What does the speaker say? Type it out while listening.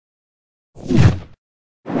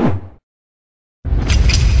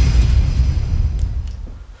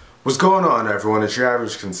What's going on, everyone? It's your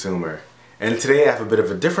average consumer, and today I have a bit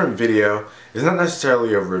of a different video. It's not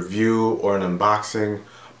necessarily a review or an unboxing,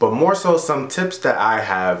 but more so some tips that I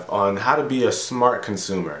have on how to be a smart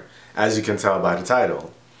consumer, as you can tell by the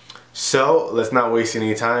title. So let's not waste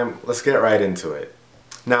any time, let's get right into it.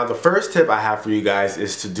 Now, the first tip I have for you guys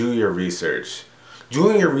is to do your research.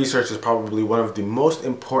 Doing your research is probably one of the most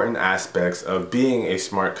important aspects of being a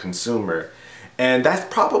smart consumer. And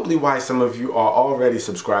that's probably why some of you are already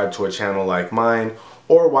subscribed to a channel like mine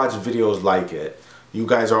or watch videos like it. You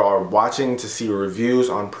guys are watching to see reviews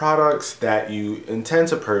on products that you intend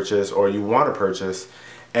to purchase or you want to purchase,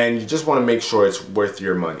 and you just want to make sure it's worth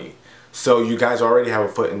your money. So you guys already have a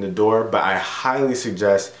foot in the door, but I highly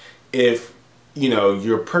suggest if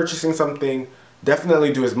you're purchasing something,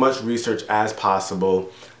 definitely do as much research as possible.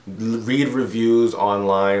 Read reviews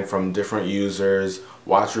online from different users,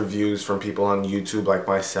 watch reviews from people on YouTube like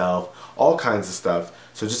myself, all kinds of stuff.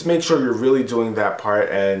 So just make sure you're really doing that part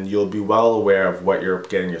and you'll be well aware of what you're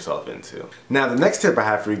getting yourself into. Now, the next tip I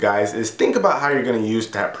have for you guys is think about how you're going to use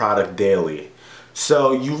that product daily.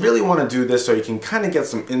 So you really want to do this so you can kind of get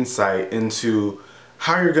some insight into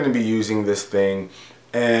how you're going to be using this thing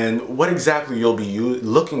and what exactly you'll be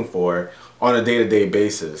looking for on a day-to-day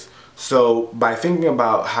basis. So by thinking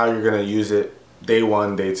about how you're going to use it day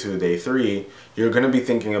 1, day 2, day 3, you're going to be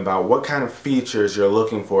thinking about what kind of features you're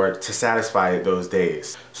looking for to satisfy those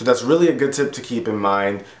days. So that's really a good tip to keep in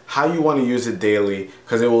mind, how you want to use it daily,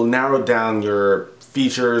 because it will narrow down your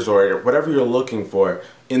features or whatever you're looking for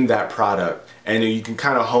in that product, and you can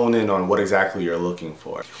kind of hone in on what exactly you're looking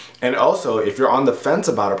for. And also, if you're on the fence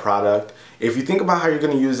about a product, if you think about how you're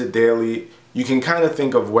going to use it daily, you can kind of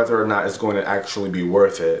think of whether or not it's going to actually be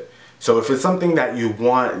worth it. So if it's something that you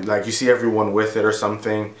want, like you see everyone with it or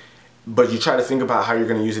something, but you try to think about how you're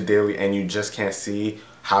going to use it daily and you just can't see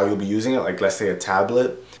how you'll be using it, like let's say a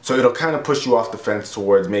tablet, so it'll kind of push you off the fence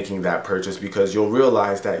towards making that purchase because you'll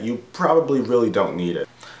realize that you probably really don't need it.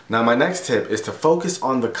 Now, my next tip is to focus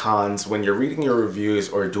on the cons when you're reading your reviews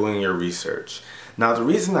or doing your research. Now, the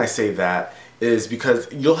reason I say that is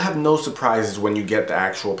because you'll have no surprises when you get the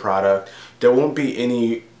actual product. There won't be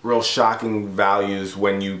any real shocking values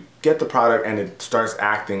when you get the product and it starts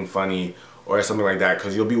acting funny or something like that,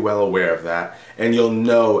 because you'll be well aware of that and you'll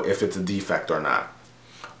know if it's a defect or not.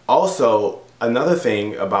 Also, another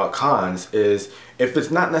thing about cons is if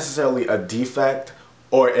it's not necessarily a defect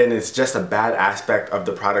and it's just a bad aspect of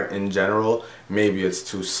the product in general, maybe it's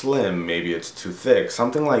too slim, maybe it's too thick,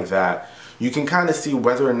 something like that, you can kind of see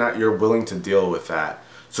whether or not you're willing to deal with that.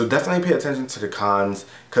 So definitely pay attention to the cons,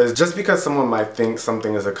 because just because someone might think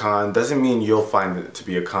something is a con doesn't mean you'll find it to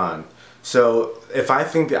be a con. So if I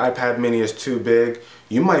think the iPad mini is too big,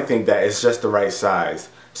 you might think that it's just the right size.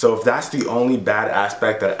 So if that's the only bad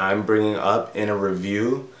aspect that I'm bringing up in a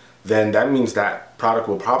review, then that means that product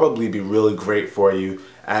will probably be really great for you,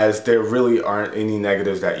 as there really aren't any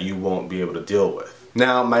negatives that you won't be able to deal with.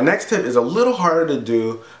 Now, my next tip is a little harder to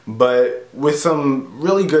do, but with some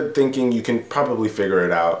really good thinking, you can probably figure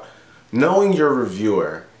it out. Knowing your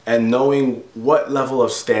reviewer and knowing what level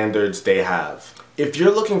of standards they have. If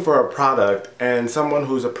you're looking for a product and someone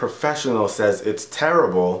who's a professional says it's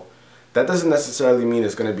terrible, that doesn't necessarily mean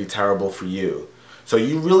it's going to be terrible for you. So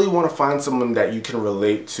you really want to find someone that you can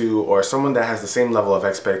relate to, or someone that has the same level of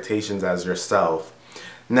expectations as yourself.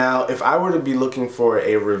 Now, if I were to be looking for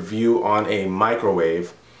a review on a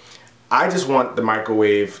microwave, I just want the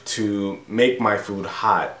microwave to make my food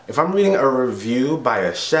hot. If I'm reading a review by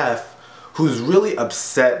a chef who's really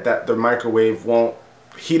upset that the microwave won't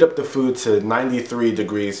heat up the food to 93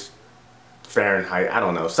 degrees Fahrenheit, I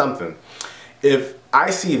don't know, something. If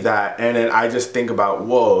I see that and then I just think about,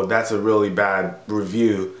 whoa, that's a really bad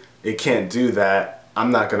review, it can't do that,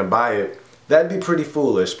 I'm not gonna buy it, that'd be pretty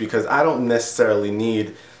foolish, because I don't necessarily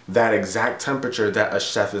need that exact temperature that a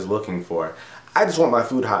chef is looking for. I just want my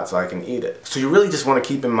food hot so I can eat it. So you really just want to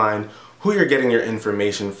keep in mind who you're getting your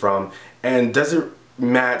information from, and does it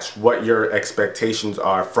match what your expectations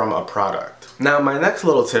are from a product. Now, my next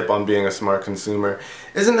little tip on being a smart consumer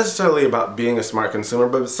isn't necessarily about being a smart consumer,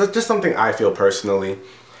 but it's just something I feel personally.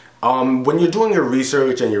 When you're doing your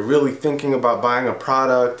research and you're really thinking about buying a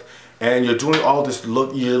product and you're doing all this,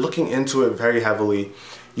 you're looking into it very heavily,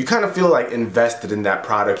 you kind of feel like invested in that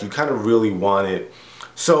product, you kind of really want it.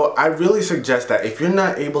 So I really suggest that if you're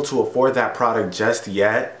not able to afford that product just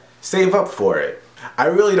yet, save up for it. I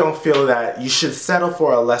really don't feel that you should settle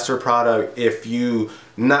for a lesser product if you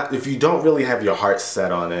don't really have your heart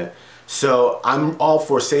set on it. So I'm all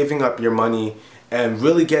for saving up your money and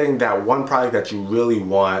really getting that one product that you really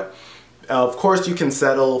want. Of course, you can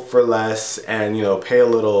settle for less and pay a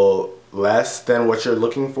little less than what you're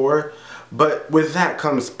looking for. But with that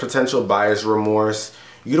comes potential buyer's remorse.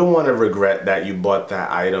 You don't want to regret that you bought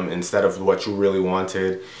that item instead of what you really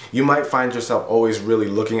wanted. You might find yourself always really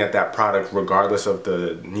looking at that product regardless of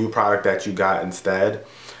the new product that you got instead.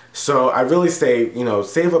 So I really say, you know,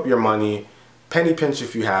 save up your money, penny pinch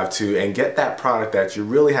if you have to, and get that product that you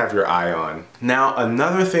really have your eye on. Now,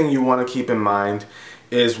 another thing you want to keep in mind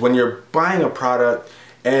is when you're buying a product,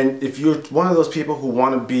 and if you're one of those people who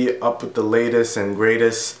want to be up with the latest and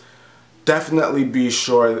greatest, definitely be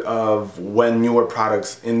sure of when newer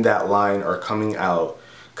products in that line are coming out,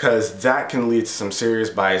 because that can lead to some serious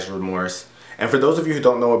buyer's remorse. And for those of you who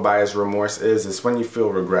don't know what buyer's remorse is, it's when you feel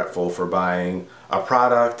regretful for buying a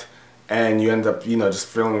product and you end up, you know, just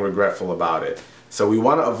feeling regretful about it. So we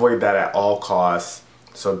want to avoid that at all costs.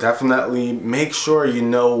 So definitely make sure you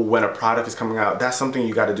know when a product is coming out. That's something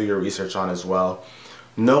you got to do your research on as well.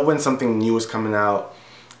 Know when something new is coming out.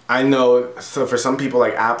 I know, so for some people,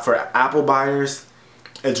 like for Apple buyers,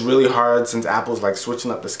 it's really hard since Apple's like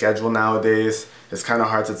switching up the schedule nowadays. It's kind of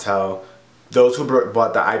hard to tell. Those who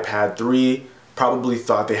bought the iPad 3 probably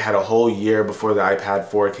thought they had a whole year before the iPad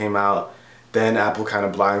 4 came out. Then Apple kind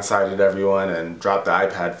of blindsided everyone and dropped the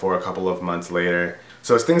iPad 4 a couple of months later.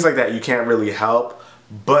 So it's things like that you can't really help.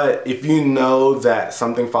 But if you know that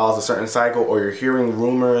something follows a certain cycle, or you're hearing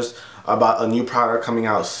rumors about a new product coming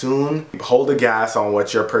out soon, hold the gas on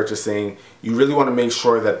what you're purchasing. You really want to make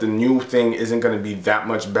sure that the new thing isn't going to be that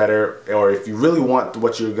much better, or if you really want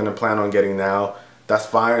what you're going to plan on getting now, that's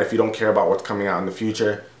fine. If you don't care about what's coming out in the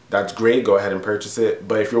future, that's great, go ahead and purchase it.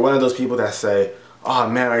 But if you're one of those people that say, oh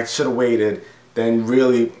man, I should have waited, then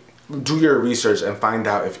really do your research and find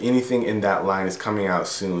out if anything in that line is coming out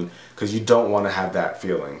soon, because you don't want to have that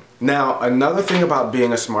feeling. Now, another thing about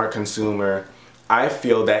being a smart consumer, I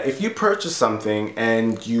feel that if you purchase something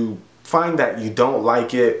and you find that you don't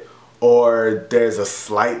like it, or there's a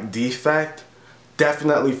slight defect,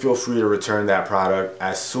 definitely feel free to return that product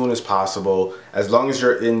as soon as possible, as long as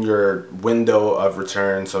you're in your window of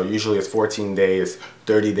return. So usually it's 14 days,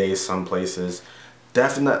 30 days some places.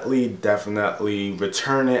 Definitely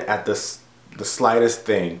return it at the slightest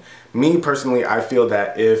thing. Me personally, I feel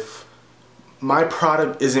that if my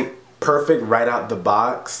product isn't perfect right out the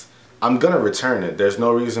box, I'm gonna return it. There's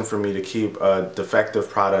no reason for me to keep a defective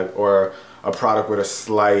product or a product with a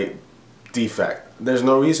slight defect. There's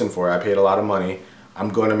no reason for it. I paid a lot of money. I'm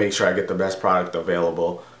going to make sure I get the best product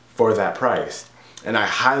available for that price. And I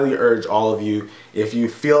highly urge all of you, if you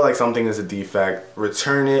feel like something is a defect,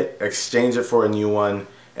 return it, exchange it for a new one,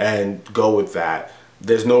 and go with that.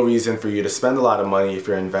 There's no reason for you to spend a lot of money if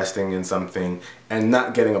you're investing in something and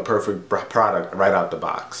not getting a perfect product right out the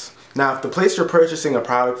box. Now, if the place you're purchasing a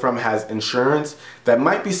product from has insurance, that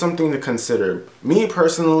might be something to consider. Me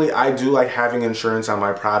personally, I do like having insurance on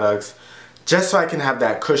my products, just so I can have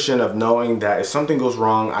that cushion of knowing that if something goes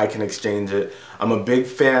wrong, I can exchange it. I'm a big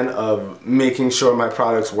fan of making sure my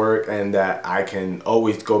products work and that I can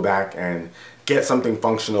always go back and get something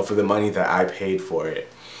functional for the money that I paid for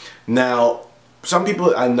it. Now, some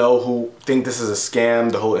people I know who think this is a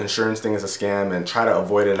scam, the whole insurance thing is a scam, and try to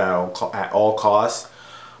avoid it at all costs.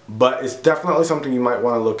 But it's definitely something you might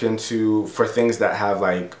want to look into for things that have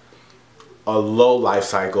like a low life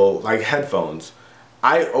cycle, like headphones.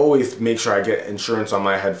 I always make sure I get insurance on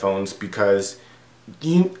my headphones, because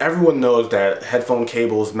everyone knows that headphone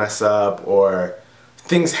cables mess up or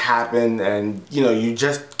things happen, and you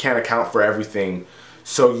just can't account for everything.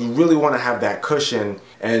 So you really want to have that cushion,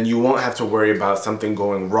 and you won't have to worry about something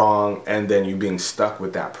going wrong and then you being stuck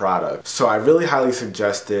with that product. So I really highly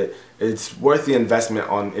suggest it. It's worth the investment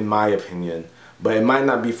in my opinion. But it might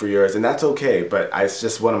not be for yours, and that's okay, but it's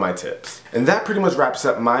just one of my tips. And that pretty much wraps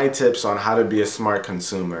up my tips on how to be a smart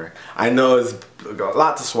consumer. I know it's a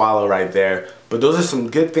lot to swallow right there, but those are some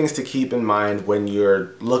good things to keep in mind when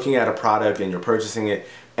you're looking at a product and you're purchasing it,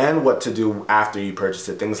 and what to do after you purchase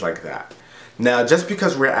it, things like that. Now, just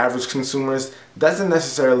because we're average consumers doesn't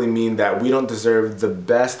necessarily mean that we don't deserve the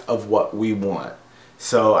best of what we want.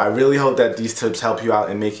 So I really hope that these tips help you out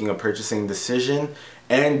in making a purchasing decision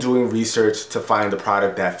and doing research to find the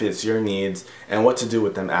product that fits your needs and what to do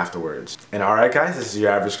with them afterwards. And alright guys, this is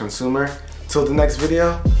Your Average Consumer. Till the next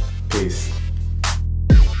video, peace.